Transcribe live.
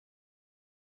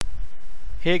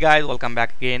Hey guys, welcome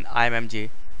back again. I'm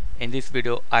MJ. In this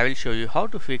video I will show you how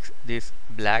to fix this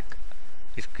black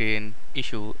screen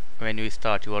issue when you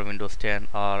start your Windows 10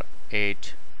 or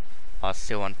 8 or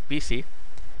 7 PC.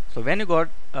 So when you got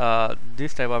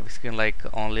this type of screen like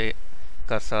only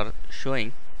cursor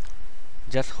showing,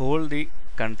 just hold the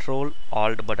Control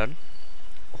Alt button,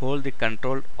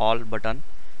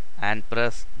 and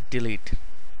press delete.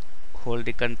 Hold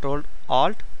the Control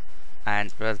Alt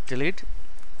and press delete.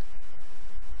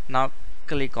 Now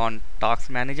click on Task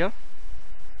Manager.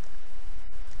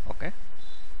 Okay,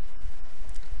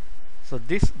 so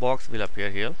this box will appear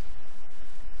here.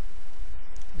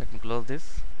 Let me close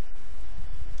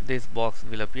this box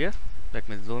will appear. Let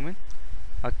me zoom in.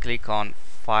 Now click on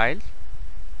File,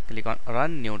 click on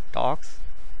Run New Talks,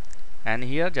 and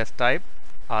here just type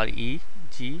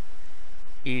REGEDIT,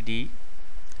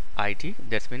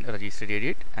 that's mean registered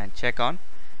edit, and check on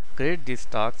create these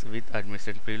talks with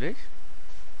administrative privilege,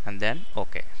 and then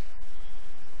OK.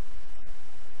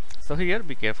 So here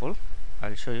be careful,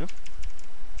 I'll show you.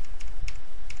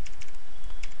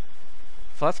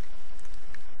 First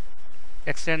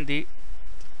extend the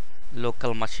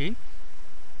local machine.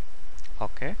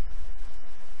 Okay,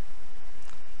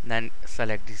 then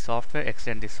select the software,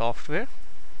 extend the software,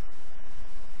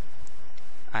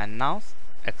 and now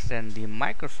extend the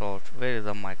Microsoft. Where is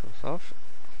the Microsoft?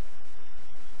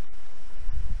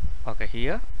 Okay,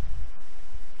 here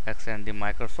extend the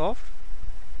Microsoft,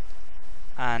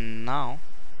 and now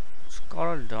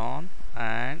scroll down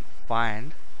and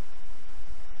find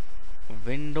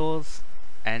Windows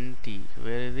NT.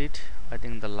 Where is it? I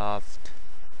think the last.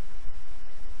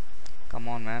 Come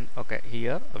on man. Okay,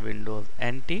 here Windows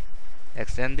NT.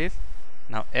 Extend this.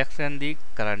 Now extend the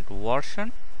current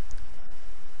version.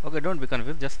 Okay, don't be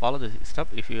confused, just follow this step.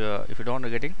 If you don't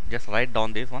get it, just write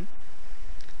down this one,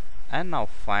 and now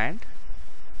find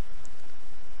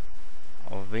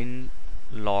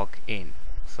WinLogin.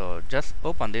 So just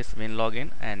open this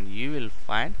WinLogin and you will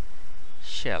find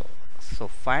shell. So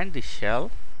find the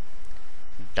shell,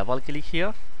 double click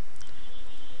here,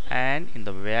 and in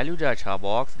the value data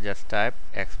box just type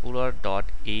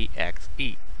explorer.exe.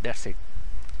 That's it.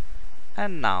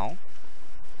 And now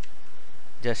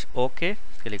just OK,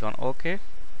 click on OK.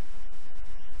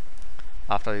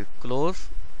 After you close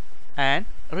and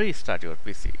restart your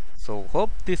PC. So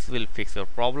hope this will fix your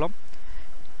problem.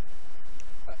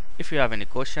 If you have any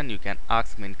question, you can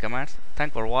ask me in comments.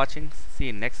 Thanks for watching. See you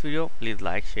in next video. Please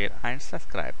like, share and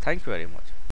subscribe. Thank you very much.